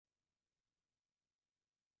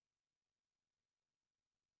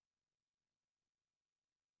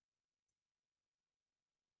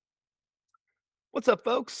What's up,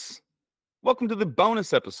 folks? Welcome to the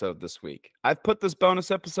bonus episode this week. I've put this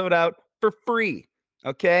bonus episode out for free,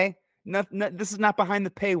 okay? This is not behind the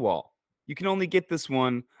paywall. You can only get this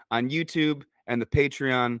one on YouTube and the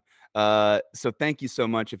Patreon. So thank you so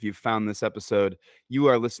much if you've found this episode. You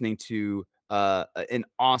are listening to an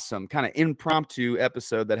awesome kind of impromptu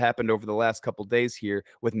episode that happened over the last couple days here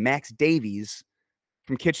with Max Davies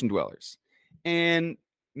from Kitchen Dwellers. And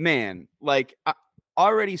man,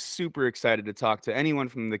 already super excited to talk to anyone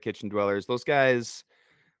from the Kitchen Dwellers. Those guys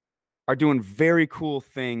are doing very cool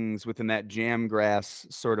things within that jam grass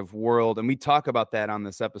sort of world, and we talk about that on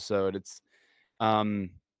this episode.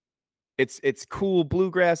 Um it's cool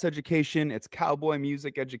bluegrass education, it's cowboy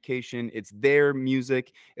music education, it's their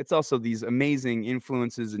music. It's also these amazing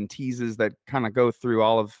influences and teases that kind of go through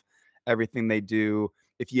all of everything they do.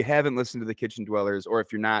 If you haven't listened to the Kitchen Dwellers, or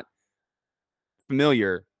if you're not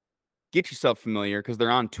familiar, get yourself familiar because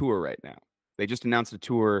they're on tour right now. They just announced a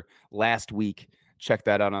tour last week. Check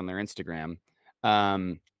that out on their Instagram.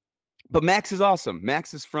 But Max is awesome.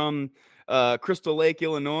 Max is from Crystal Lake,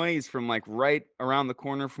 Illinois. He's from like right around the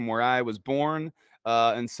corner from where I was born.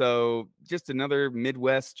 And so just another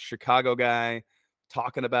Midwest Chicago guy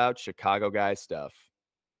talking about Chicago guy stuff.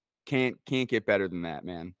 Can't get better than that,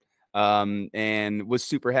 man. And was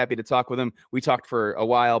super happy to talk with him. We talked for a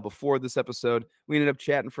while before this episode. We ended up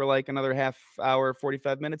chatting for like another half hour,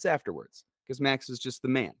 45 minutes afterwards, because Max is just the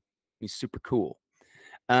man. He's super cool.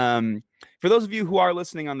 For those of you who are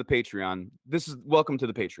listening on the Patreon, welcome to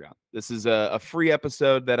the Patreon. This is a free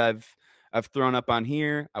episode that I've thrown up on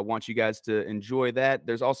here. I want you guys to enjoy that.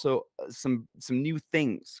 There's also some new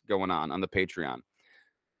things going on the Patreon.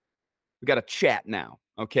 We got a chat now.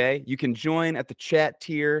 Okay, you can join at the chat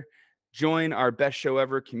tier. Join our Best Show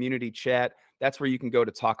Ever community chat. That's where you can go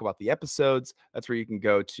to talk about the episodes. That's where you can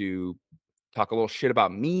go to talk a little shit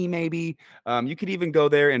about me, maybe. You could even go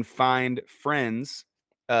there and find friends.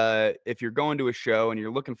 If you're going to a show and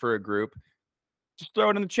you're looking for a group, just throw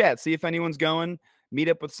it in the chat. See if anyone's going. Meet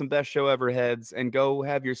up with some Best Show Ever heads and go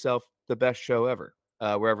have yourself the best show ever,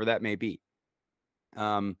 wherever that may be.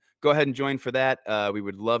 Go ahead and join for that. We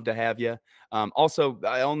would love to have you. Also,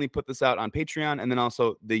 I only put this out on Patreon and then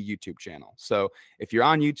also the YouTube channel. So if you're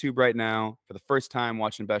on YouTube right now for the first time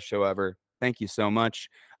watching Best Show Ever, thank you so much.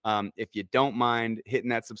 If you don't mind hitting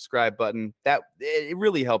that subscribe button, it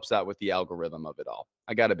really helps out with the algorithm of it all.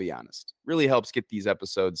 I got to be honest. Really helps get these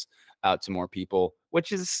episodes out to more people,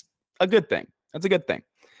 which is a good thing. That's a good thing.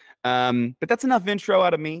 But that's enough intro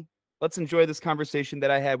out of me. Let's enjoy this conversation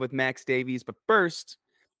that I had with Max Davies. But first,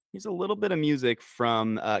 here's a little bit of music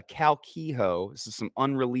from Cal Kehoe. This is some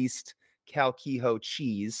unreleased Cal Kehoe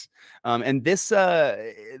cheese. And this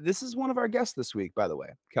is one of our guests this week, by the way,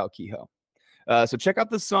 Cal Kehoe. So check out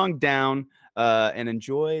the song Down and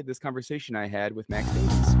enjoy this conversation I had with Max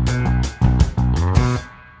Davies.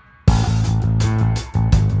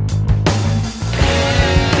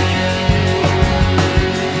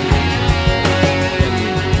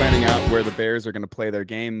 Where the Bears are going to play their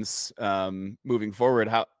games moving forward.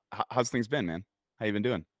 How's things been, man? How you been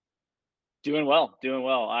doing? Doing well.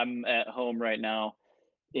 I'm at home right now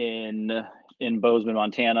in Bozeman,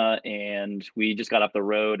 Montana, and we just got off the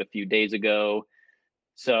road a few days ago.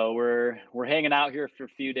 So we're hanging out here for a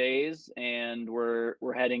few days, and we're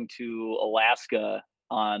heading to Alaska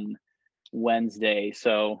on Wednesday.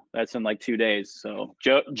 So that's in like 2 days. So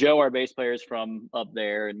Joe, our bass player, is from up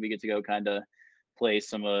there, and we get to go kind of play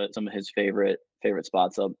some of his favorite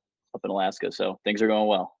spots up in Alaska. So things are going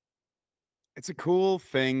well. It's a cool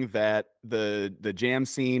thing that the jam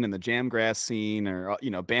scene and the jam grass scene, or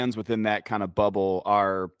bands within that kind of bubble,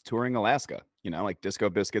 are touring Alaska. Like Disco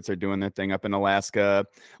Biscuits are doing their thing up in Alaska.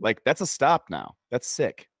 Like, that's a stop now. That's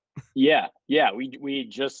sick. Yeah. We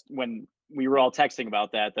just, when we were all texting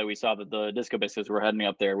about that we saw that the Disco Biscuits were heading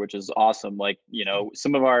up there, which is awesome. Like,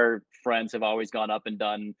 some of our friends have always gone up and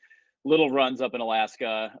done little runs up in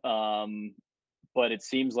Alaska. But it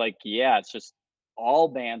seems like, it's just all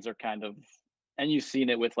bands are kind of, and you've seen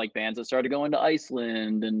it with like bands that started going to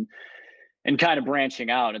Iceland and kind of branching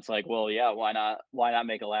out. It's like, well, yeah, why not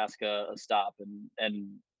make Alaska a stop?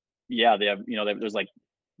 And yeah, they have, there's like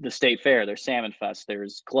the state fair, there's Salmon Fest,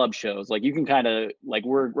 there's club shows. Like, you can kind of like,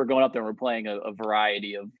 we're going up there and we're playing a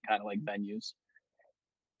variety of kind of like venues.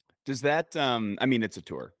 Does that, I mean, it's a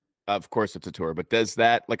tour. Of course it's a tour, but does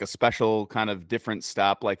that, like a special kind of different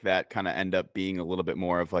stop like that, kind of end up being a little bit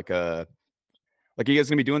more of like are you guys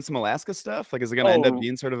gonna be doing some Alaska stuff? Like, is it gonna end up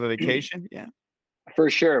being sort of a vacation? Yeah.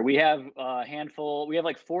 For sure. We have a handful. We have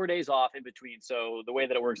like 4 days off in between. So the way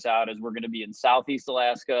that it works out is we're going to be in Southeast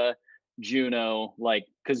Alaska, Juneau, like,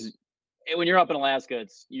 because when you're up in Alaska,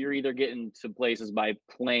 you're either getting to places by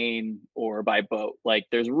plane or by boat. Like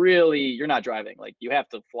there's really you're not driving. Like you have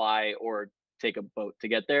to fly or take a boat to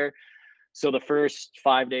get there. So the first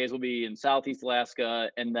 5 days will be in Southeast Alaska,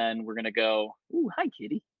 and then we're gonna go. Ooh, hi,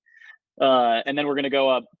 kitty. And then we're gonna go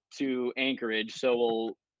up to Anchorage.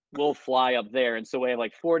 So we'll fly up there, and so we have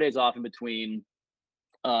like 4 days off in between.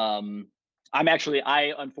 Um,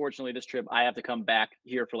 I unfortunately this trip I have to come back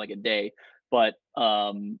here for like a day, but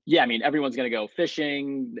yeah, I mean everyone's gonna go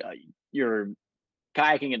fishing. You're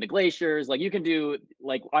kayaking into glaciers. Like you can do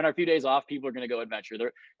like on our few days off, people are gonna go adventure.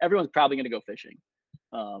 Everyone's probably gonna go fishing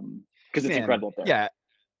because it's Man, incredible up there. yeah.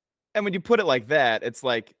 And when you put it like that, it's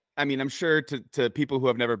like, I mean, I'm sure to people who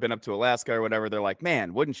have never been up to Alaska or whatever, they're like,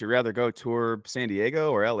 man, wouldn't you rather go tour San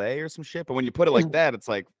Diego or LA or some shit? But when you put it like that, it's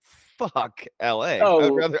like, fuck LA.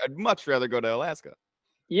 Oh I'd much rather go to Alaska.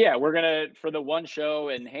 yeah, we're gonna for the one show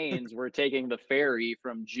in Haines, we're taking the ferry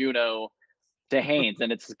from Juneau to Haines,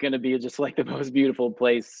 and it's gonna be just like the most beautiful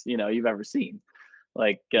place you've ever seen.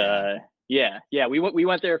 Like, Yeah. yeah, we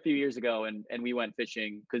went there a few years ago, and we went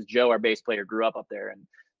fishing because Joe, our bass player, grew up there,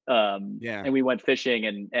 Yeah. and we went fishing,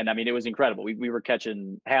 and I mean it was incredible. We were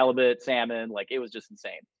catching halibut, salmon, like it was just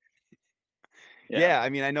insane. Yeah. Yeah, I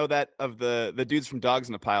mean, I know that of the dudes from Dogs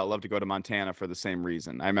in a Pile love to go to Montana for the same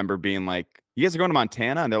reason. I remember being like, "You guys are going to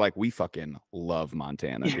Montana?" And they're like, "We fucking love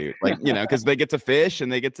Montana, dude." Like, because they get to fish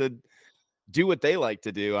and they get to do what they like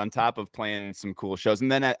to do on top of playing some cool shows.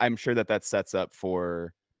 And then I'm sure that sets up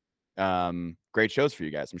for great shows for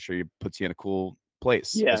you guys. I'm sure it puts you in a cool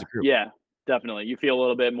place as Yeah, a group. yeah, definitely. You feel a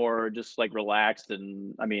little bit more just like relaxed,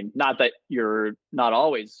 and I mean, not that you're not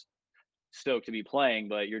always stoked to be playing,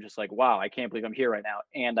 but you're just like, wow, I can't believe I'm here right now,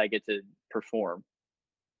 and I get to perform.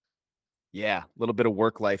 Yeah, a little bit of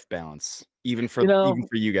work-life balance, even You even know,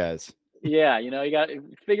 for you guys. yeah, you got to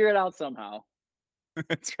figure it out somehow.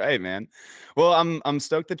 That's right, man. Well, I'm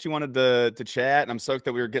stoked that you wanted to chat, and I'm stoked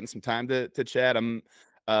that we were getting some time to chat.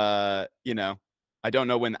 I don't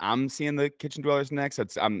know when I'm seeing the Kitchen Dwellers next.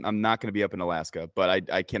 I'm not going to be up in Alaska, but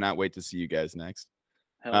I cannot wait to see you guys next.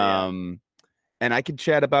 Hell yeah. Um, and I could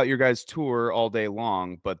chat about your guys' tour all day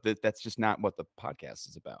long, but that's just not what the podcast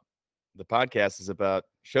is about. The podcast is about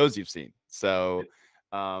shows you've seen. So,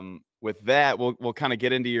 with that, we'll kind of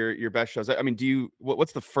get into your best shows. I mean,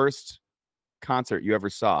 what's the first concert you ever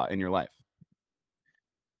saw in your life?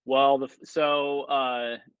 Well,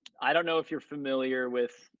 I don't know if you're familiar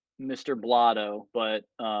with Mr. Blotto, but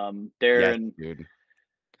they're Yes, in. dude.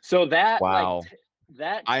 So that like Wow.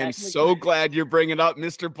 that I am technically so glad you're bringing up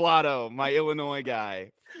Mr. Blotto, my Illinois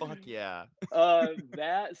guy. Fuck yeah.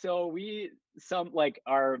 that so we some like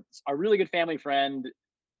our really good family friend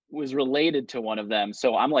was related to one of them.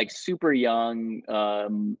 So I'm like super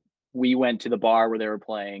young. We went to the bar where they were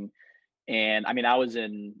playing, and I mean I was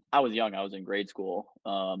young. I was in grade school.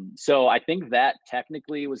 So I think that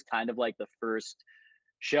technically was kind of like the first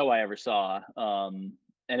show I ever saw.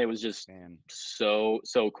 And it was just Man. so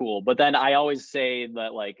cool. But then I always say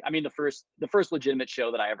that like I mean the first legitimate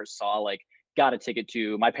show that I ever saw, like got a ticket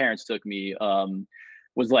to, my parents took me,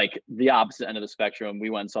 was like the opposite end of the spectrum. We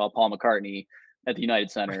went and saw Paul McCartney at the United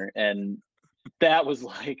Center, and that was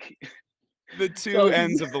like The that two was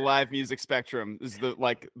ends of the live music spectrum is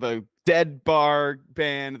the dead bar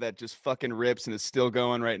band that just fucking rips and is still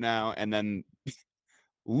going right now, and then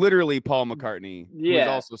literally Paul McCartney, who is yeah,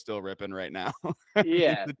 also still ripping right now.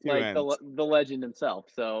 yeah, The two like ends. the legend himself.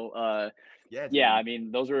 So Yeah, yeah, dude. I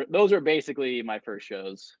mean those are basically my first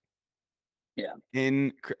shows. Yeah.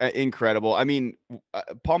 Incredible. I mean,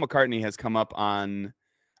 Paul McCartney has come up on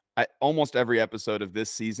almost every episode of this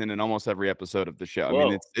season and almost every episode of the show. I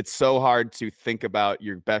mean, Whoa. it's so hard to think about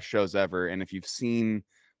your best shows ever, and if you've seen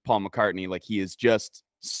Paul McCartney, like he is just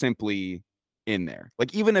simply in there.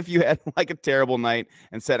 Like even if you had like a terrible night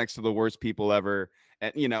and sat next to the worst people ever,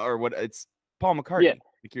 and or what, it's Paul Yeah. McCartney.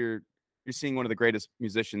 Like you're seeing one of the greatest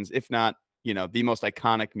musicians, if not the most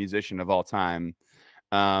iconic musician of all time.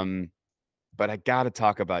 Um, but I got to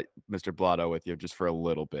talk about Mr. Blotto with you just for a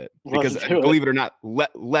little bit Let's because do it. believe it or not,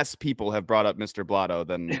 less people have brought up Mr. Blotto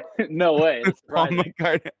than No way. That's Paul surprising.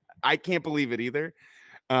 McCartney. I can't believe it either.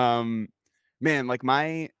 Um, man, like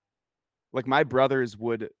my brothers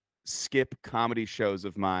would skip comedy shows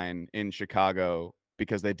of mine in Chicago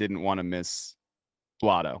because they didn't want to miss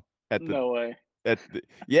Blotto at the No way.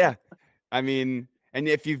 yeah. I mean, and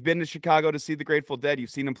if you've been to Chicago to see the Grateful Dead, you've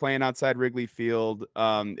seen them playing outside Wrigley Field.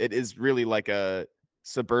 It is really like a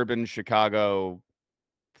suburban Chicago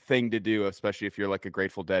thing to do, especially if you're like a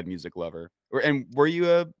Grateful Dead music lover. And were you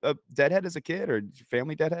a Deadhead as a kid, or did your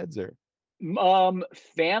family Deadheads, or?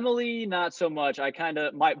 Family, not so much. I kind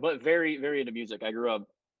of but very, very into music. I grew up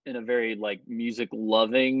in a very like music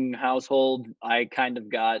loving household. I kind of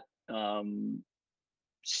got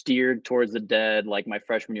steered towards the Dead like my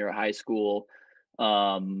freshman year of high school.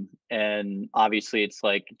 And obviously it's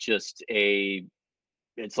like just a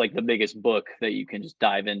it's like the biggest book that you can just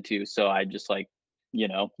dive into. So I just like,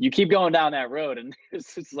 you keep going down that road and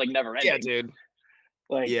it's like never Yeah, ending. dude.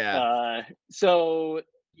 Like, Yeah. so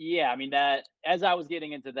yeah, I mean that as I was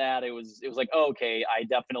getting into that, it was like, oh, okay,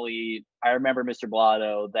 I remember Mr.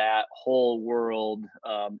 Blotto, that whole world.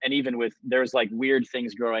 And even with there's like weird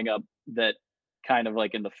things growing up that kind of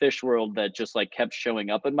like in the fish world that just like kept showing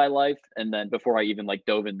up in my life. And then before I even like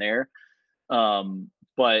dove in there.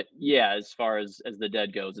 But yeah, as far as the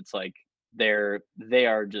Dead goes, it's like they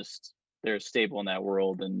are just they're stable in that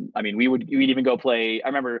world. And I mean, we'd even go play. I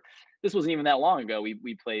remember this wasn't even that long ago.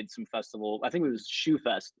 We played some festival. I think it was Shoe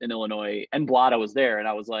Fest in Illinois, and Blotto was there. And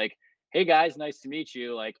I was like, "Hey guys, nice to meet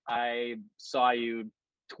you. Like I saw you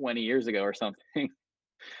 20 years ago or something."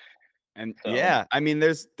 And So yeah, I mean,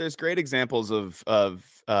 there's great examples of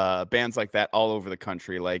bands like that all over the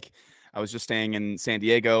country. Like, I was just staying in San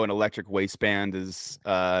Diego, and Electric Waistband is,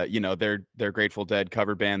 their Grateful Dead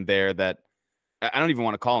cover band there. That I don't even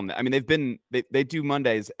want to call them that. I mean, they do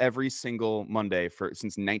Mondays every single Monday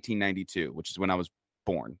since 1992, which is when I was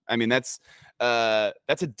born. I mean, that's a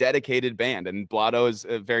dedicated band, and Blotto is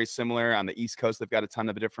very similar on the East Coast. They've got a ton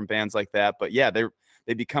of different bands like that, but yeah,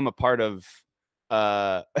 they become a part of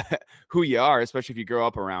uh who you are, especially if you grow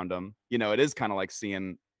up around them. It is kind of like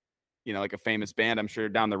seeing, like a famous band. I'm sure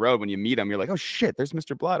down the road when you meet them, you're like, oh shit, there's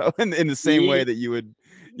Mr. Blotto, in the same way ye- that you would,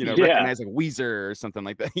 yeah, recognize like Weezer or something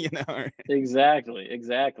like that.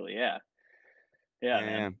 exactly. Yeah,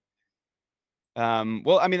 man. Yeah.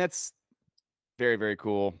 Well, I mean, that's very, very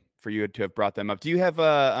cool for you to have brought them up. Do you have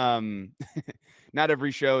not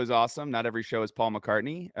every show is awesome. Not every show is Paul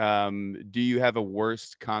McCartney. Do you have a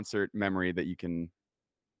worst concert memory that you can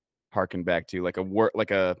harken back to? Like a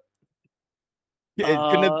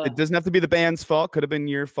Uh, it doesn't have to be the band's fault. Could have been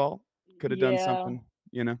your fault. Could have done yeah. something,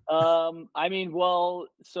 you know? I mean, well,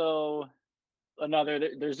 so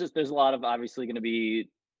there's a lot of obviously going to be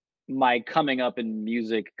my coming up in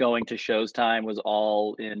music. Going to shows time was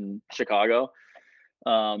all in Chicago.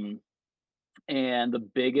 Um, and the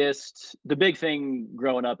big thing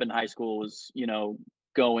growing up in high school was,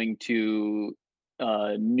 going to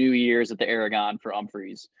New Year's at the Aragon for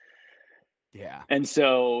Umphreys. Yeah. And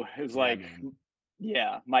so it was Yeah, like, man.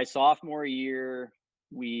 yeah, my sophomore year,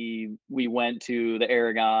 we went to the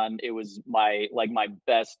Aragon. It was my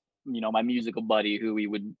best, my musical buddy who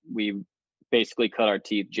we basically cut our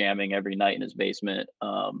teeth jamming every night in his basement.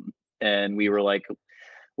 And we were like,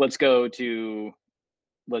 let's go to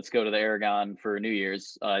the Aragon for New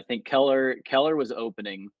Year's. I think Keller was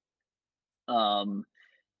opening. Um,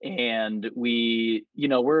 and we're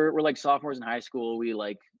like sophomores in high school.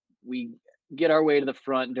 We get our way to the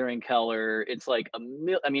front during Keller. It's like I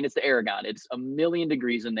mean, it's the Aragon. It's a million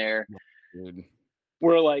degrees in there. Dude.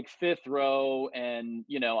 We're like fifth row, and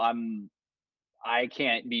I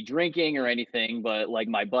can't be drinking or anything, but like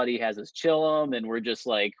my buddy has his chillum, and we're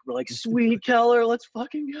like sweet Keller, let's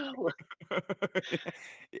fucking go.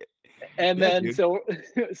 And Yeah, then dude.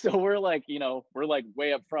 so we're like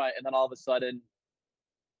way up front, and then all of a sudden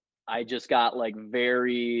I just got like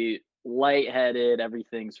very lightheaded.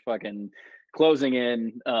 Everything's fucking closing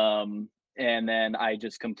in. And then I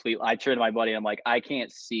turned to my buddy. I'm like, I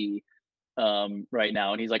can't see right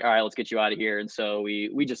now. And he's like, all right, let's get you out of here. And so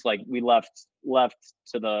we just like we left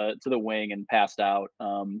to the wing and passed out.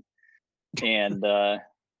 And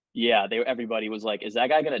yeah, everybody was like, is that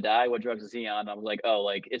guy gonna die? What drugs is he on? I was like, oh,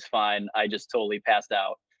 like it's fine. I just totally passed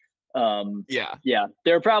out. Um, Yeah. yeah,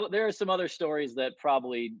 there are some other stories that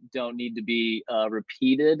probably don't need to be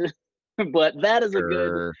repeated, but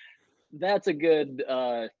Sure. that's a good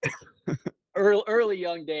early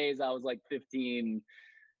young days. I was like 15,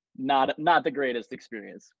 not the greatest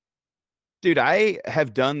experience. Dude, I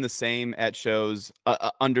have done the same at shows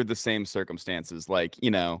under the same circumstances. Like,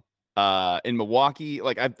 in Milwaukee,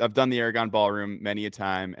 like I've done the Aragon Ballroom many a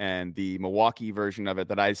time, and the Milwaukee version of it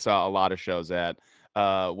that I saw a lot of shows at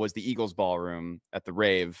was the Eagles Ballroom at the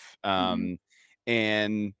Rave. Hmm.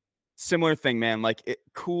 And similar thing, man. Like,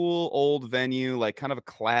 cool old venue, like kind of a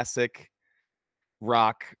classic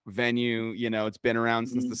rock venue. It's been around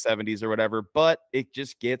since the Hmm. 70s or whatever, but it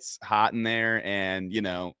just gets hot in there. And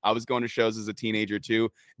I was going to shows as a teenager too,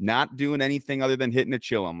 not doing anything other than hitting a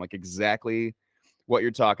chillum, like exactly what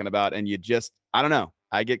you're talking about. And I don't know,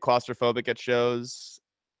 I get claustrophobic at shows,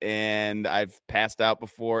 and I've passed out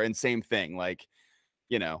before. And same thing, like,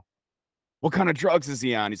 what kind of drugs is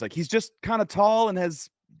he on? He's like, he's just kind of tall and has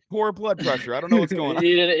poor blood pressure. I don't know what's going on.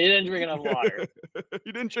 He didn't drink enough water.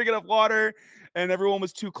 He didn't drink enough water, and everyone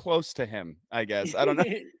was too close to him, I guess. I don't know.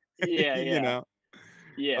 Yeah, You yeah, know,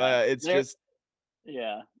 yeah. it's just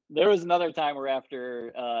Yeah. There was another time where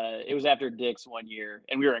it was after Dick's one year,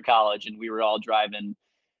 and we were in college, and we were all driving.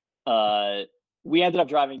 Uh, we ended up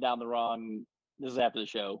driving down the wrong. This is after the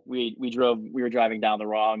show. We were driving down the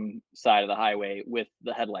wrong side of the highway with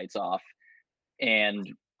the headlights off,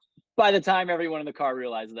 and by the time everyone in the car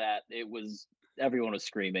realized that, everyone was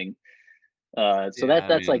screaming. So yeah, I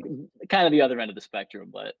that's mean, like kind of the other end of the spectrum,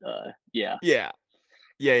 but yeah. yeah.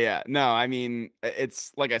 Yeah, yeah. No, I mean,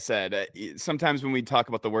 it's like I said, sometimes when we talk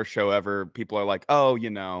about the worst show ever, people are like, "Oh,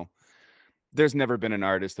 there's never been an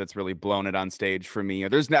artist that's really blown it on stage for me."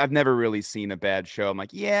 Or I've never really seen a bad show. I'm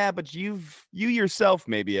like, "Yeah, but you yourself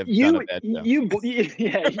maybe have done a bad show. Yeah,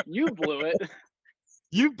 you blew it.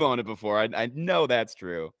 You've blown it before. I know that's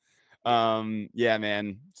true." Yeah,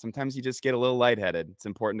 man. Sometimes you just get a little lightheaded. It's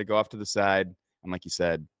important to go off to the side, and like you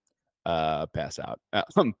said, pass out.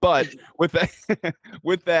 But with that,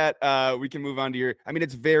 with that, we can move on to your. I mean,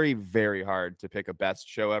 it's very, very hard to pick a best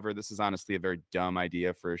show ever. This is honestly a very dumb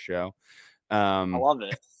idea for a show. I love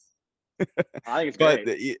it. I think it's But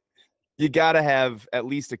great. you got to have at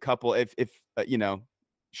least a couple. If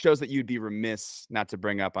shows that you'd be remiss not to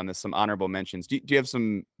bring up on this. Some honorable mentions. Do you have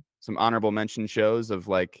some honorable mention shows of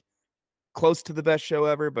like close to the best show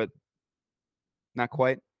ever, but not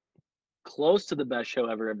quite? Close to the best show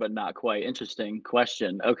ever, but not quite. Interesting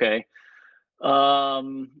question. Okay.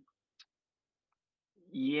 Um,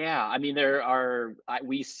 yeah, I mean,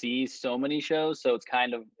 we see so many shows, so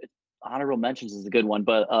honorable mentions is a good one,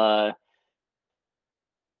 but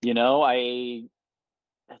you know, I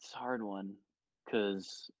that's a hard one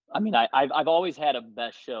because I mean, I've always had a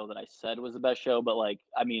best show that I said was the best show, but like,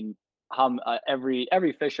 I mean, every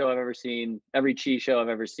fish show I've ever seen, every cheese show I've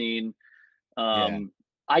ever seen. Yeah.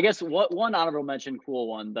 I guess what one honorable mention, cool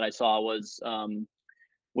one that I saw was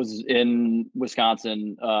in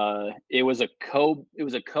Wisconsin. It was a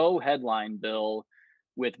co-headline bill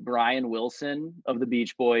with Brian Wilson of the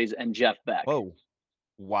Beach Boys and Jeff Beck. Whoa.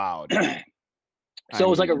 Wow, dude.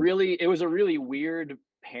 So I mean, it was a really weird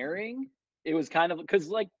pairing. It was kind of because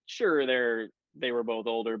like sure they were both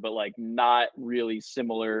older, but like not really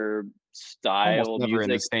similar almost style of never in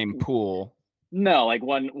the music. same pool. No, like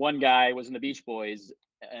one guy was in the Beach Boys,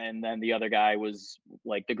 and then the other guy was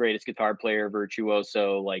like the greatest guitar player,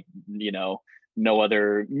 virtuoso, like no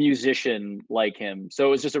other musician like him. So it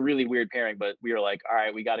was just a really weird pairing. But we were like, all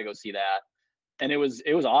right, we got to go see that, and it was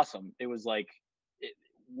awesome. It was like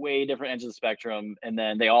way different ends of the spectrum, and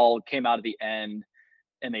then they all came out at the end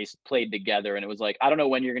and they played together, and it was like I don't know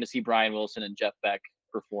when you're going to see Brian Wilson and Jeff Beck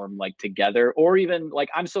perform like together, or even like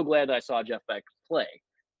I'm so glad that I saw Jeff Beck play.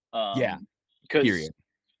 Yeah. Because Period.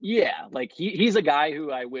 yeah, like he's a guy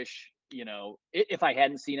who I wish if I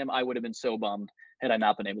hadn't seen him, I would have been so bummed had I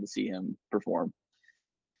not been able to see him perform.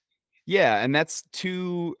 Yeah, and that's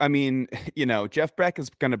too. I mean, Jeff Beck is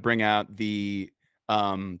going to bring out the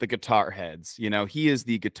guitar heads. He is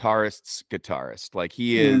the guitarist's guitarist. Like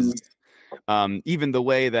he is. Even the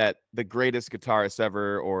way that the greatest guitarists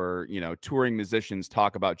ever, or touring musicians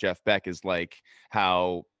talk about Jeff Beck is like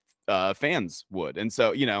how fans would, and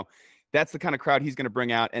so that's the kind of crowd he's going to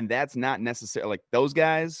bring out, and that's not necessarily like those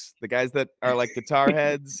guys, the guys that are like guitar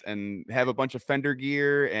heads and have a bunch of Fender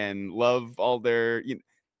gear and love all their,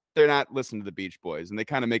 they're not listening to the Beach Boys, and they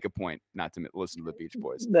kind of make a point not to listen to the Beach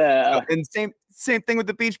Boys. Nah. And same thing with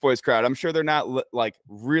the Beach Boys crowd. I'm sure they're not like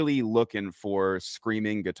really looking for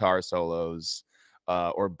screaming guitar solos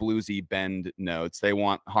or bluesy bend notes. They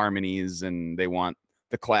want harmonies, and they want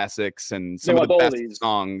the classics and some of the best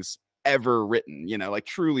songs ever written. Like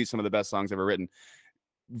truly some of the best songs ever written.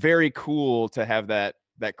 Very cool to have that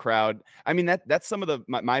crowd. I mean, that's some of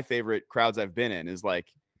my favorite crowds I've been in, is like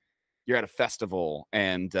you're at a festival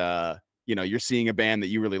and you're seeing a band that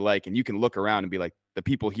you really like, and you can look around and be like, the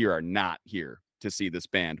people here are not here to see this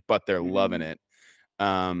band, but they're loving it.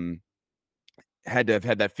 Had to have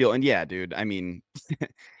had that feel. And yeah, dude, I mean,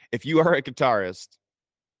 if you are a guitarist,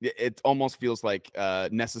 it almost feels like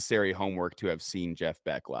necessary homework to have seen Jeff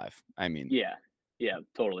Beck live. I mean, yeah,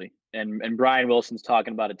 totally. And Brian Wilson's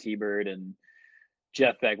talking about a T-Bird, and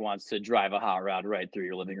Jeff Beck wants to drive a hot rod right through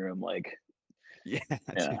your living room. Like, yeah.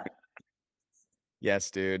 yeah.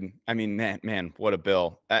 Yes, dude. I mean, man, what a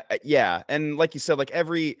bill. Yeah. And like you said, like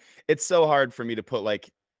it's so hard for me to put like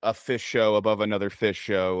a fish show above another fish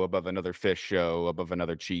show, above another fish show, above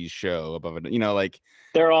another cheese show, above like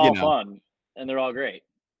they're all fun and they're all great.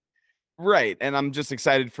 Right. And I'm just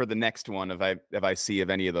excited for the next one if I see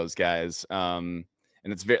of any of those guys.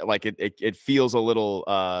 and it's very like it feels a little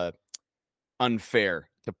unfair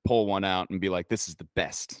to pull one out and be like, this is the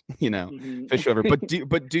best, fish ever. But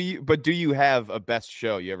do you have a best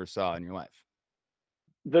show you ever saw in your life?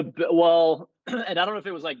 Well, and I don't know if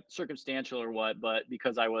it was like circumstantial or what, but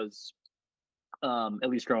because I was at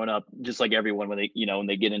least growing up, just like everyone, when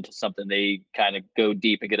they get into something, they kind of go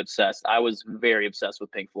deep and get obsessed. I was very obsessed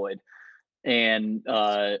with Pink Floyd, and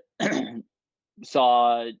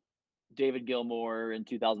saw David Gilmour in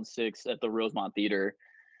 2006 at the Rosemont Theater.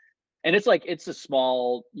 And it's a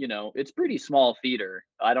small, it's pretty small theater.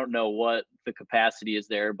 I don't know what the capacity is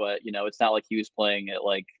there, but it's not like he was playing at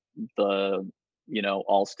like the,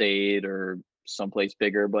 Allstate or someplace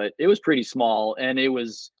bigger, but it was pretty small. And it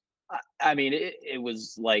was, I mean, it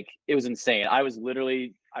was like, it was insane. I was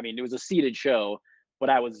literally, I mean, it was a seated show, but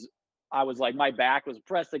I was like, my back was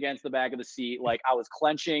pressed against the back of the seat. Like I was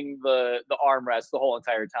clenching the armrest the whole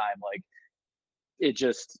entire time. Like it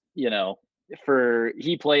just,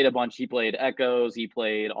 he played a bunch. He played Echoes. He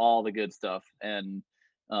played all the good stuff. And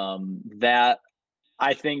that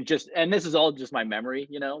I think and this is all just my memory,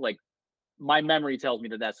 like my memory tells me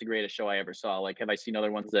that that's the greatest show I ever saw. Like, have I seen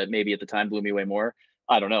other ones that maybe at the time blew me away more?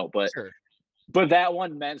 I don't know, but Sure. but that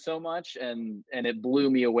one meant so much, and it blew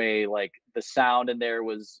me away. Like the sound in there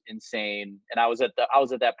was insane, and I was at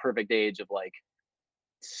that perfect age of like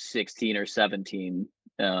 16 or 17.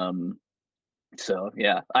 So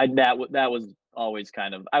yeah, that was always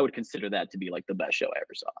kind of, I would consider that to be like the best show I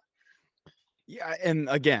ever saw. Yeah, and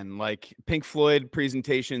again, like Pink Floyd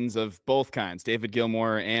presentations of both kinds, David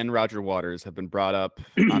Gilmour and Roger Waters have been brought up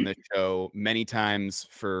on this show many times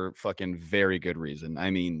for fucking very good reason. I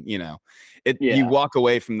mean, you walk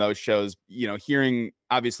away from those shows, hearing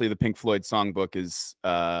obviously the Pink Floyd songbook is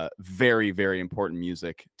very, very important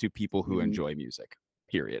music to people who enjoy music,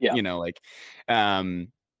 period. Yeah.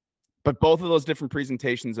 But both of those different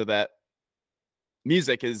presentations of that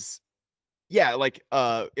music is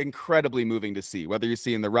incredibly moving to see, whether you're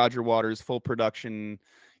seeing the Roger Waters full production,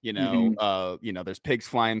 there's pigs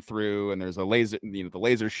flying through and there's a laser, the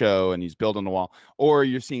laser show and he's building the wall, or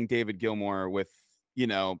you're seeing David Gilmour with,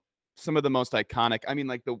 some of the most iconic. I mean,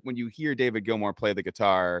 like when you hear David Gilmour play the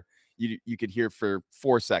guitar, you could hear for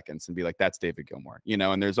 4 seconds and be like, that's David Gilmour,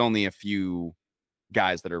 and there's only a few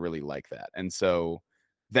guys that are really like that. And so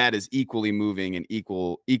that is equally moving and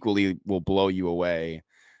equally will blow you away.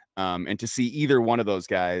 And to see either one of those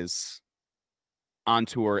guys on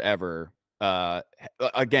tour ever,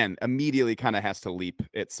 again, immediately kind of has to leap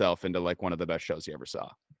itself into like one of the best shows you ever saw.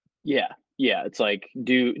 Yeah. It's like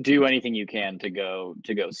do anything you can to go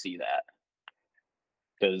see that.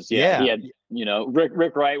 Because he had,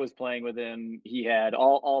 Rick Wright was playing with him. He had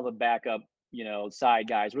all the backup, side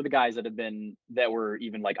guys were the guys that were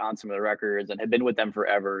even like on some of the records and had been with them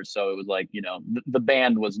forever. So it was like, the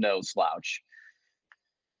band was no slouch.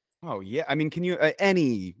 Oh yeah, I mean, can you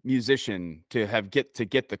any musician to get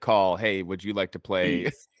the call, hey, would you like to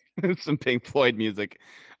play some Pink Floyd music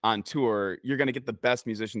on tour? You're going to get the best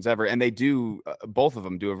musicians ever, and they do. Both of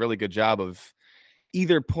them do a really good job of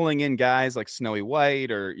either pulling in guys like Snowy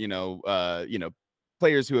White or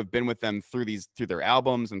players who have been with them through their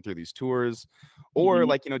albums and through these tours, or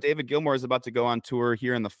like David Gilmour is about to go on tour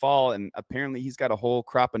here in the fall, and apparently he's got a whole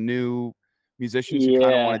crop of new musicians who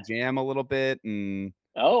kind of want to jam a little bit. And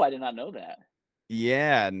oh, I did not know that.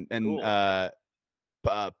 Yeah, and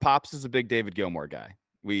Cool. Pops is a big David Gilmour guy.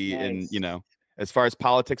 Nice. And as far as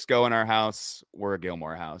politics go in our house, we're a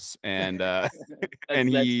Gilmour house, and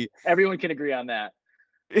everyone can agree on that.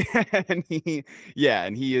 And he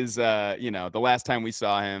is the last time we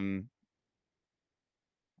saw him,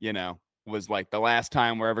 was like the last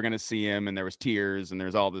time we're ever going to see him, and there was tears and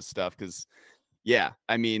there's all this stuff because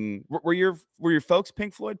I mean, were your folks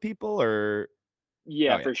Pink Floyd people or?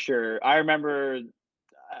 Yeah, for sure. I remember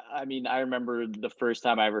the first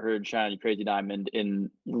time I ever heard Shine On You Crazy Diamond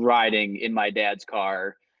in riding in my dad's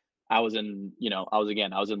car. I was in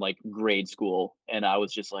like grade school, and I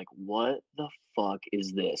was just like, what the fuck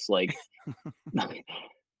is this? Like,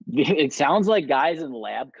 it sounds like guys in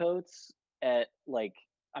lab coats at like,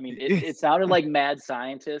 I mean, it sounded like mad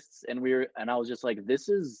scientists, and I was just like, this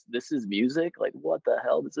is music? Like, what the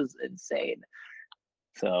hell? This is insane.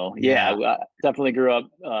 So yeah, I definitely grew up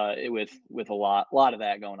with a lot of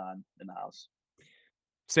that going on in the house.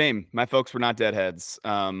 Same. My folks were not Deadheads.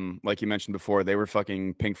 Like you mentioned before, they were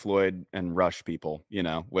fucking Pink Floyd and Rush people,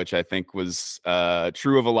 which I think was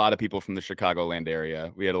true of a lot of people from the Chicagoland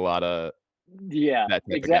area. We had a lot of that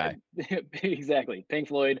type of guy. Exactly. Pink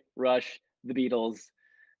Floyd, Rush, the Beatles.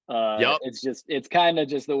 Yep. It's kind of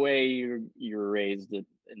just the way you're raised in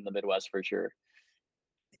the Midwest for sure.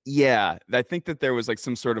 Yeah, I think that there was like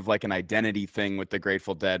some sort of like an identity thing with the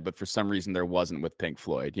Grateful Dead, but for some reason there wasn't with Pink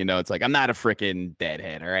Floyd. You know, it's like I'm not a freaking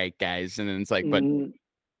Deadhead, all right, guys. And then it's like, but Mm,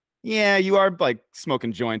 yeah, you are like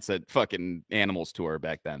smoking joints at fucking Animals tour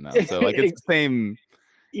back then, though. So like it's the same.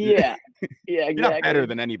 You're yeah, yeah, not better exactly.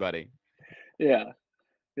 than anybody. Yeah,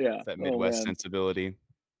 yeah. It's that Oh Midwest man, sensibility.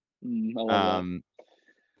 I love that. Um,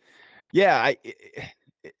 yeah,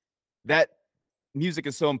 that music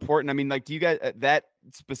is so important. I mean, like, do you guys that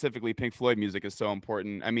specifically Pink Floyd music is so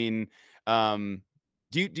important? I mean, um,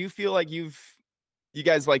 do you feel like you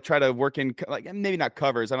guys like try to work in like maybe not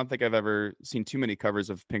covers. I don't think I've ever seen too many covers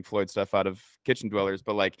of Pink Floyd stuff out of Kitchen Dwellers,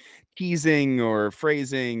 but like teasing or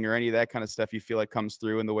phrasing or any of that kind of stuff you feel like comes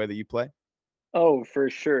through in the way that you play? Oh, for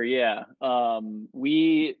sure, yeah.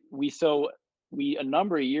 We a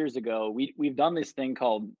number of years ago, we've done this thing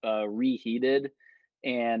called Reheated,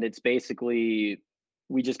 and it's basically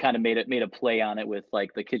we just kind of made a play on it with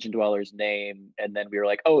like the Kitchen Dwellers name, and then we were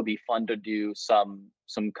like, oh, it'd be fun to do some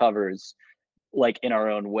covers like in our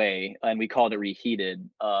own way, and we called it Reheated.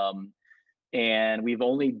 And we've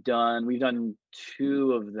done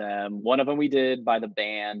two of them. One of them we did by the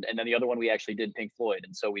band, and then the other one we actually did Pink Floyd,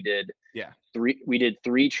 and so Yeah. we did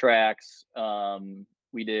three tracks.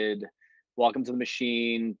 We did Welcome to the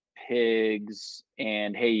Machine, Pigs,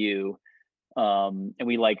 and Hey You. And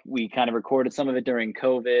we kind of recorded some of it during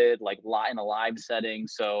COVID, like in a live setting.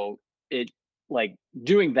 So it like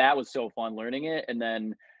doing that was so fun learning it. And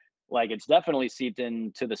then like it's definitely seeped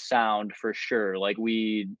into the sound for sure. Like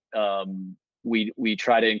we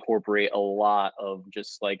try to incorporate a lot of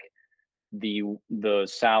just like the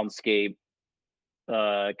soundscape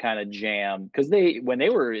kind of jam, because they when they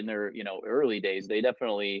were in their early days, they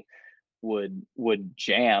definitely would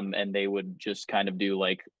jam, and they would just kind of do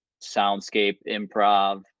like soundscape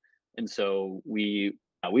improv. And so we've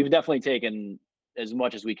definitely taken as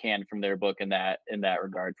much as we can from their book in that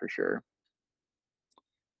regard for sure.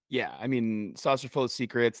 Yeah, I mean, Saucer Full of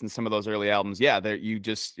Secrets and some of those early albums, yeah, there you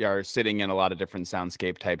just are sitting in a lot of different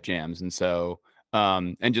soundscape type jams. And so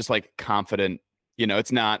and just like confident,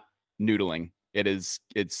 it's not noodling. It's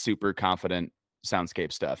super confident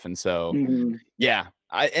soundscape stuff. And so Hmm. yeah,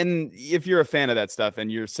 and if you're a fan of that stuff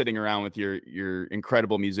and you're sitting around with your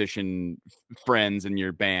incredible musician friends and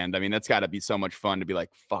your band, I mean, that's got to be so much fun to be like,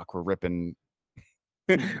 fuck, we're ripping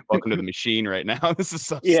Welcome to the Machine right now. This is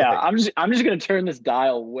so Yeah, sick. I'm just gonna turn this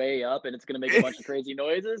dial way up, and it's gonna make a bunch of crazy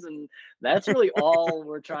noises, and that's really all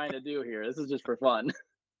we're trying to do here. This is just for fun.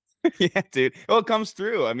 Yeah, dude. Well, it comes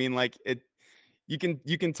through. I mean, like you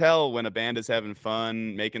can tell when a band is having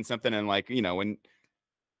fun making something, and like when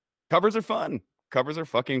covers are fun. Covers are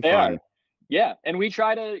fucking They are. fun. Yeah, and we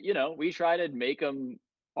try to make them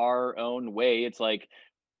our own way. It's like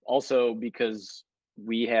also because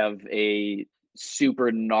we have a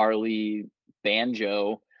super gnarly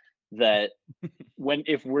banjo that when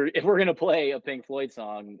if we're gonna play a Pink Floyd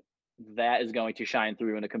song, that is going to shine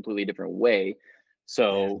through in a completely different way. Yeah.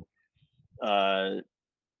 So uh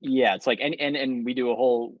yeah, it's like and we do a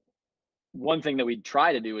whole one thing that we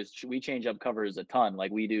try to do is we change up covers a ton.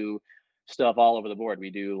 Like we do stuff all over the board. We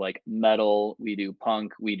do like metal, we do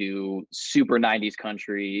punk, we do super 90s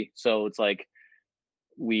country. So it's like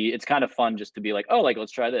it's kind of fun just to be like, oh, like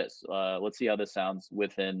let's try this. Let's see how this sounds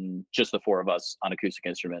within just the four of us on acoustic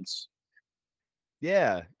instruments.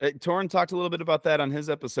 Yeah, Torrin talked a little bit about that on his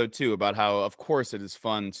episode too, about how, of course, it is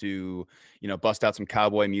fun to, bust out some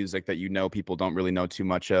cowboy music that people don't really know too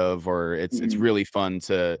much of, or it's Hmm. really fun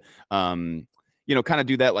to, kind of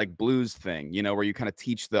do that like blues thing, where you kind of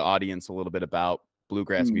teach the audience a little bit about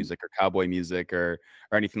bluegrass Hmm. music or cowboy music or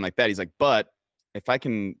anything like that. He's like, but if I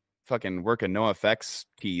can fucking work a no effects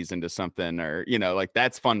keys into something, or like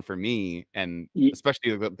that's fun for me, and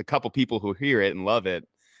especially the couple people who hear it and love it,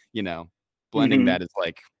 you know blending Hmm. that is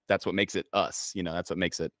like that's what makes it us, that's what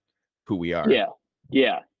makes it who we are. Yeah,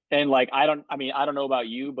 yeah. And like I don't know about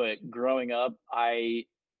you, but growing up, I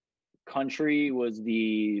country was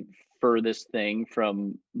the furthest thing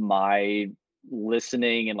from my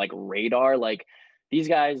listening and like radar. Like these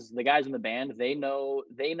guys, the guys in the band, they know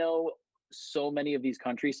so many of these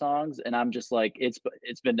country songs, and I'm just like it's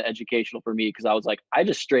been educational for me, because I was like I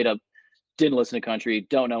just straight up didn't listen to country,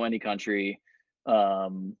 don't know any country.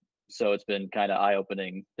 Um, so it's been kind of eye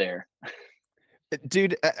opening there.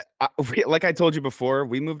 Dude, like I told you before,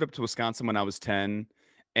 we moved up to Wisconsin when I was 10,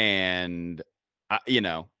 and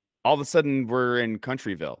all of a sudden we're in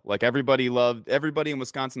Countryville. Like everybody in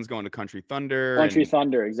Wisconsin's going to Country Thunder, Country and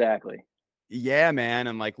Thunder, exactly. yeah, man,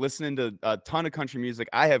 and like listening to a ton of country music.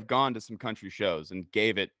 I have gone to some country shows and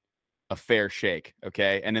gave it a fair shake,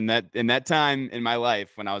 okay? And in that time in my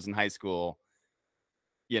life when I was in high school,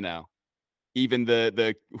 you know, even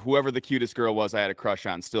the whoever the cutest girl was I had a crush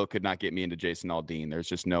on still could not get me into Jason Aldean. There's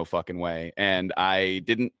just no fucking way. And I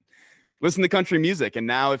didn't listen to country music, and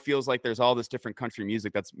now it feels like there's all this different country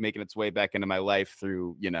music that's making its way back into my life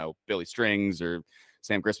through, you know, Billy Strings or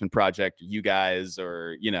Sam Grisman Project, you guys,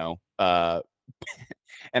 or, you know,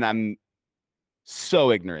 and I'm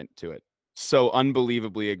so ignorant to it. So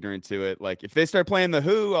unbelievably ignorant to it. Like if they start playing the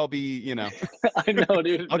Who, I'll be, you know, I know,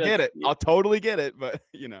 dude. I'll get it. I'll totally get it. But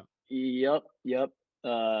you know, Yep, yep.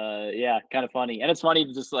 Yeah, kind of funny, and it's funny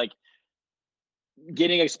to just like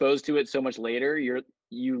getting exposed to it so much later.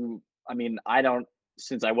 I mean, I don't,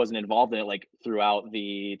 since I wasn't involved in it like throughout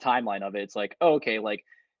the timeline of it. It's like, oh, okay, like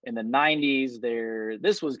in the '90s,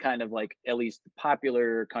 this was kind of like at least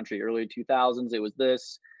popular country. Early 2000s, it was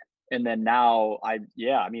this, and then now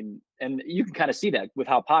yeah, I mean, and you can kind of see that with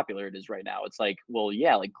how popular it is right now. It's like, well,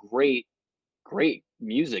 yeah, like great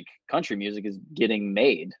music, country music is getting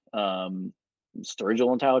made.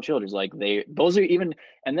 Sturgill and Tyler Childers, like those are even,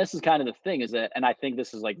 and this is kind of the thing is that, and I think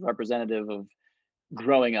this is like representative of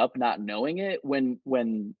growing up not knowing it.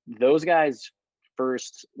 When those guys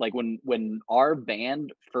first, like when our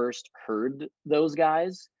band first heard those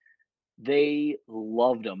guys, they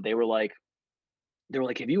loved them. They were like,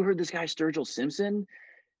 have you heard this guy Sturgill Simpson?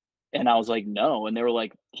 And I was like, no. And they were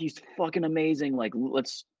like, he's fucking amazing. Like,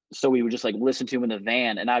 let's. So we would just like listen to him in the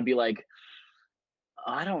van, and I'd be like,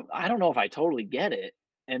 I don't know if I totally get it.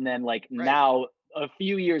 And then like right. now a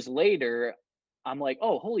few years later, I'm like,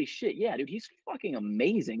 oh, holy shit, yeah, dude, he's fucking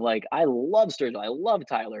amazing. Like I love Sturgill, I love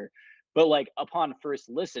Tyler. But like upon first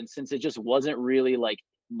listen, since it just wasn't really like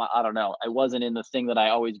I don't know, I wasn't in the thing that I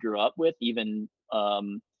always grew up with, even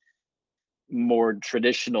more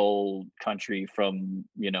traditional country from,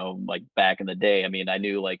 like back in the day. I mean, I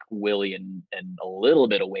knew like Willie and a little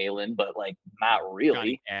bit of Waylon, but like not Johnny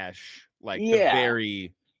really. Cash, like Yeah,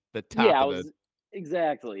 the top yeah, I of the, was you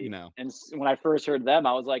exactly. know, And when I first heard them,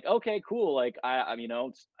 I was like, okay, cool. Like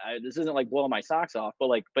this isn't like blowing my socks off, but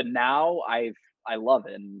like, but now I love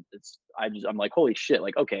it, and I'm like, holy shit,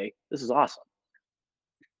 like, okay, this is awesome.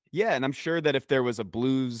 yeah. And I'm sure that if there was a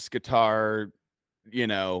blues guitar, you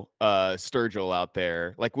know, Sturgill out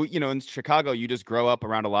there, like we, you know, in Chicago, you just grow up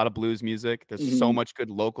around a lot of blues music. There's so Hmm. much good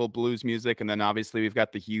local blues music, and then obviously we've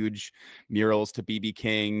got the huge murals to BB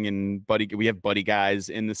King and Buddy. We have Buddy Guys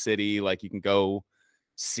in the city, like you can go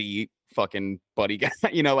see fucking Buddy Guy.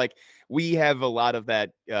 You know, like we have a lot of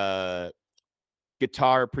that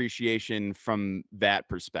guitar appreciation from that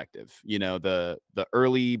perspective. You know, the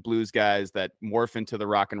early blues guys that morph into the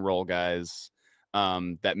rock and roll guys,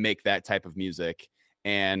 that make that type of music.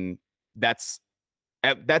 And that's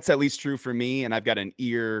that's at least true for me, and I've got an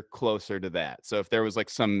ear closer to that. So if there was like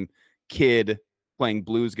some kid playing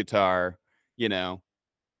blues guitar, you know,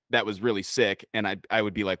 that was really sick, and I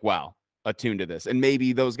would be like, wow, attuned to this. And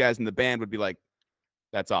maybe those guys in the band would be like,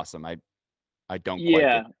 that's awesome. I don't quite get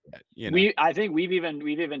Yeah, that, you know. I think we've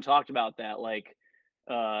even talked about that.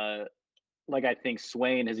 Uh, like I think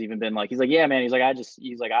Swain has even been like, he's like, yeah, man. He's like, I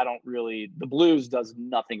don't really, the blues does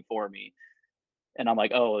nothing for me. And I'm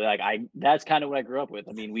like, oh, like that's kind of what I grew up with.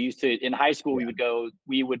 I mean, we used to, in high school, Yeah.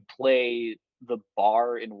 we would play the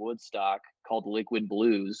bar in Woodstock called Liquid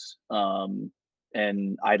Blues.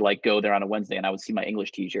 And I'd like go there on a Wednesday, and I would see my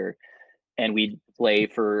English teacher, and we'd play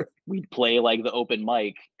like the open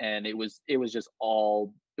mic, and it was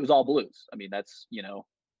all blues. I mean, that's,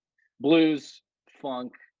 blues,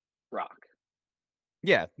 funk, rock.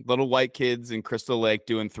 Yeah, little white kids in Crystal Lake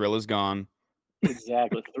doing Thrill Is Gone.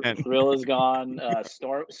 Exactly. And Thrill Is Gone,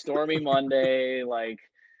 Stormy Monday, like,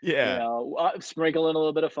 yeah, sprinkling a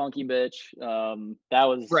little bit of funky bitch. That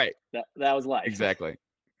was right. that was life. Exactly.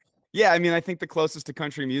 Yeah, I mean, I think the closest to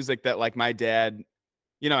country music that like my dad,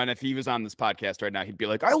 you know, and if he was on this podcast right now, he'd be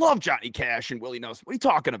like, I love Johnny Cash and Willie Nelson. What are you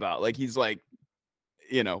talking about? Like he's like,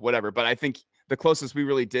 you know, whatever. But I think the closest we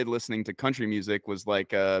really did listening to country music was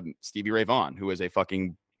like Stevie Ray Vaughan, who is a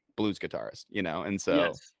fucking blues guitarist, you know, and so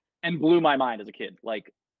Yes, and blew my mind as a kid. Like,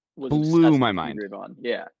 was blew obsessed my with Stevie mind. Ray Vaughan.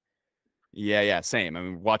 Yeah. Yeah, yeah, same. I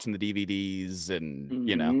mean, watching the DVDs and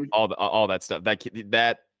you know Hmm. all that stuff.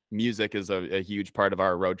 That music is a huge part of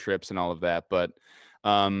our road trips and all of that. But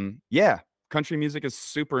yeah, country music is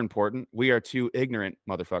super important. We are two ignorant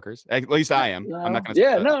motherfuckers. At least I am. I'm not No, gonna.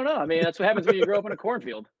 yeah, no, no. I mean, that's what happens when you grow up in a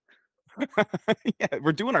cornfield. Yeah,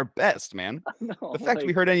 we're doing our best, man. No, The fact we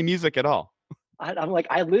like heard any music at all. I'm like,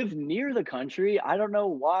 I live near the country. I don't know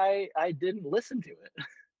why I didn't listen to it.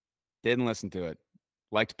 Didn't listen to it.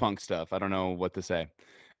 Liked punk stuff. I don't know what to say.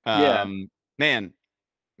 Yeah. Um, man,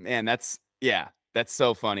 man, that's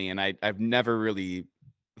so funny, and I've never really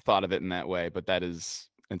thought of it in that way, but that is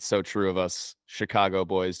It's so true of us Chicago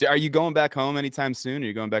boys. Are you going back home anytime soon? Are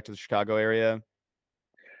you going back to the Chicago area?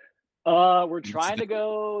 We're trying to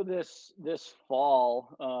go this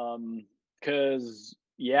fall, because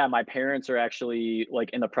yeah, my parents are actually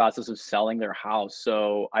like in the process of selling their house,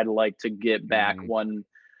 so I'd like to get back Mhm.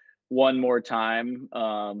 one more time,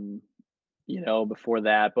 before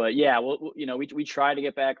that. But yeah, we try to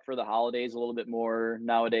get back for the holidays a little bit more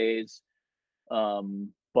nowadays.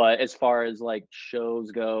 But as far as like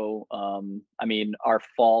shows go, I mean, our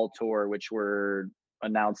fall tour, which we're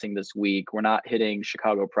announcing this week, we're not hitting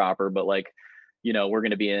Chicago proper, but like, we're going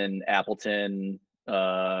to be in Appleton,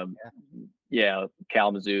 uh, Yeah. yeah,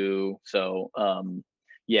 Kalamazoo. So,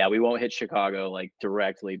 yeah, we won't hit Chicago like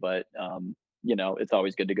directly, but, it's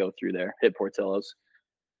always good to go through there, hit Portillo's.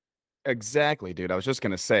 Exactly, dude. I was just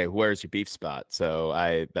gonna say, where's your beef spot? So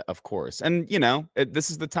of course, and this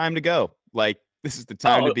is the time to go. Like, this is the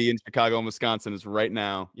time to Oh, be in Chicago and Wisconsin is right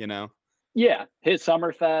now. yeah, hit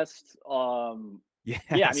Summerfest. Yeah,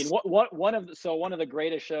 I mean, Yes. one of the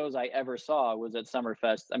greatest shows I ever saw was at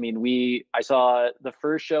Summerfest. I mean, I saw the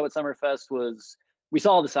first show at Summerfest was we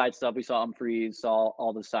saw all the side stuff. We saw Humphreys, saw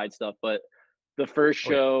all the side stuff, but the first Oh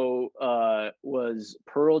yeah. show was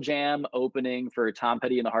Pearl Jam opening for Tom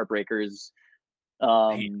Petty and the Heartbreakers. Man.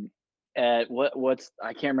 Um, at what's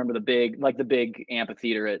I can't remember the big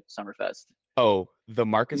amphitheater at Summerfest. Oh, the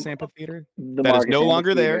Marcus Amphitheater The that is Marcus no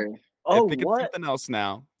longer there. Amphitheater. I Oh, think it's what? something else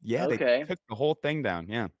now. Yeah, they Okay. took the whole thing down.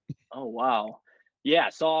 Yeah. Oh, wow. Yeah,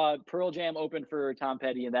 saw Pearl Jam open for Tom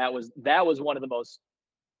Petty, and that was one of the most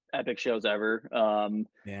epic shows ever.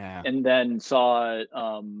 Yeah. And then saw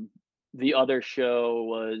the other show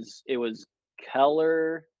was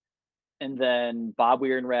Keller, and then Bob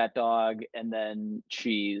Weir and Rat Dog, and then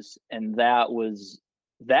Cheese, and that was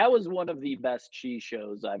one of the best Cheese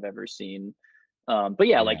shows I've ever seen. But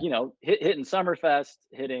yeah, like Yeah. hitting Summerfest,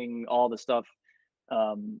 hitting all the stuff.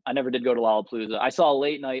 I never did go to Lollapalooza. I saw a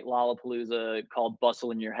late night Lollapalooza called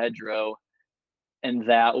Bustle in Your Hedgerow, and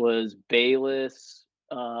that was Bayless,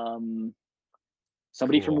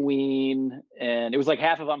 somebody from Cool. Ween, and it was like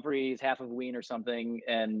half of Humphreys, half of Ween or something,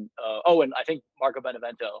 and and I think Marco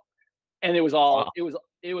Benevento. And Wow.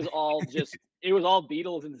 it was all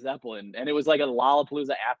Beatles and Zeppelin, and it was like a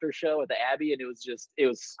Lollapalooza after show at the Abbey, and it was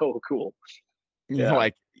so cool. You're Yeah.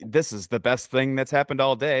 like, this is the best thing that's happened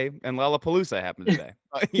all day, and Lollapalooza happened today.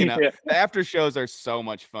 Yeah. The after shows are so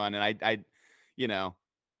much fun, and you know,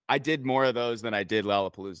 I did more of those than I did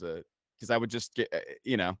Lollapalooza because I would just get,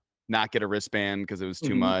 not get a wristband because it was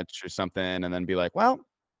too Mhm. much or something, and then be like, well,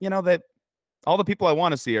 that all the people I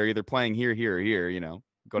want to see are either playing here, here, or here.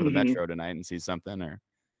 Go to the Mhm. Metro tonight and see something, or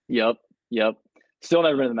Yep, yep. Still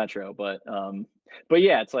never been to the Metro, but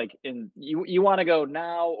yeah, it's like you want to go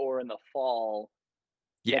now or in the fall,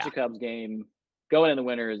 catch yeah, a Cubs game. Going in the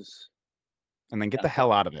winter is and then get the not hell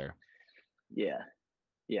fun. out of there, Yeah,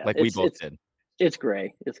 yeah. like we both did. It's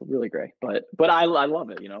gray. It's really gray, but I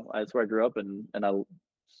love it. That's where I grew up, and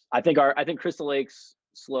I think Crystal Lake's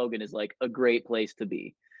slogan is like a great place to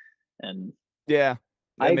be, and Yeah,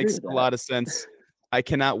 I that agree makes with a that. lot of sense. I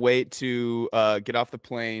cannot wait to get off the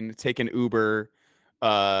plane, take an Uber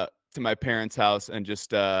to my parents' house, and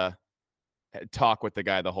just talk with the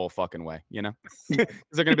guy the whole fucking way. Because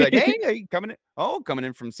they're gonna be like, "Hey, are you coming in? Oh, coming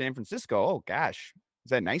in from San Francisco. Oh gosh,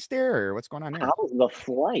 is that nice there, or what's going on there? How's the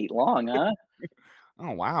flight long, huh?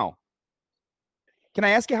 Oh wow, can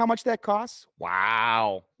I ask you how much that costs?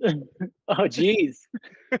 Wow, Oh, geez.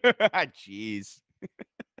 jeez."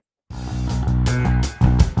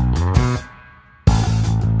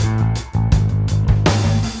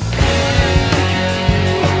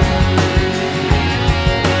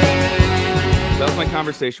 That was my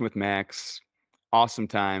conversation with Max. Awesome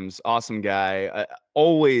times, awesome guy. I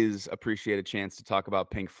always appreciate a chance to talk about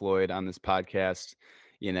Pink Floyd on this podcast.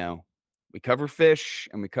 You know, we cover Fish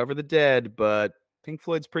and we cover the Dead, but Pink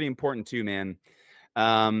Floyd's pretty important too, man.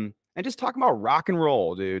 And just talking about rock and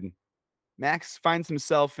roll, dude. Max finds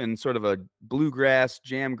himself in sort of a bluegrass,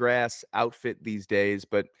 jamgrass outfit these days,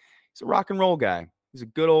 but he's a rock and roll guy. He's a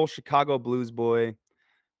good old Chicago blues boy,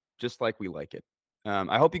 just like we like it.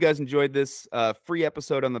 I hope you guys enjoyed this free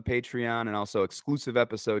episode on the Patreon and also exclusive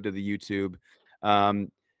episode to the YouTube.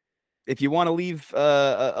 Um, if you want to leave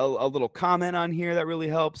a little comment on here, that really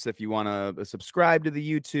helps. If you want to subscribe to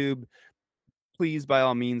the YouTube, please, by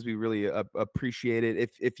all means, we really appreciate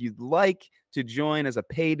it. If you'd like to join as a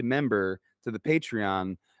paid member to the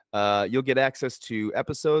Patreon, you'll get access to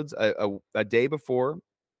episodes a day before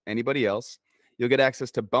anybody else. You'll get access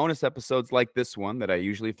to bonus episodes like this one that I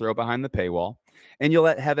usually throw behind the paywall. And you'll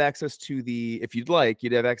have access to if you'd like,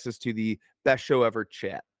 you'd have access to the best show ever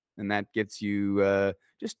chat. And that gets you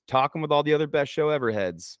just talking with all the other best show ever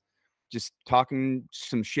heads, just talking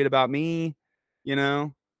some shit about me, you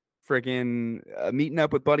know, freaking meeting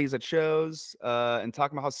up with buddies at shows, and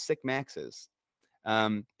talking about how sick Max is.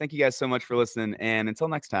 Thank you guys so much for listening, and until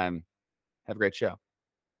next time, have a great show.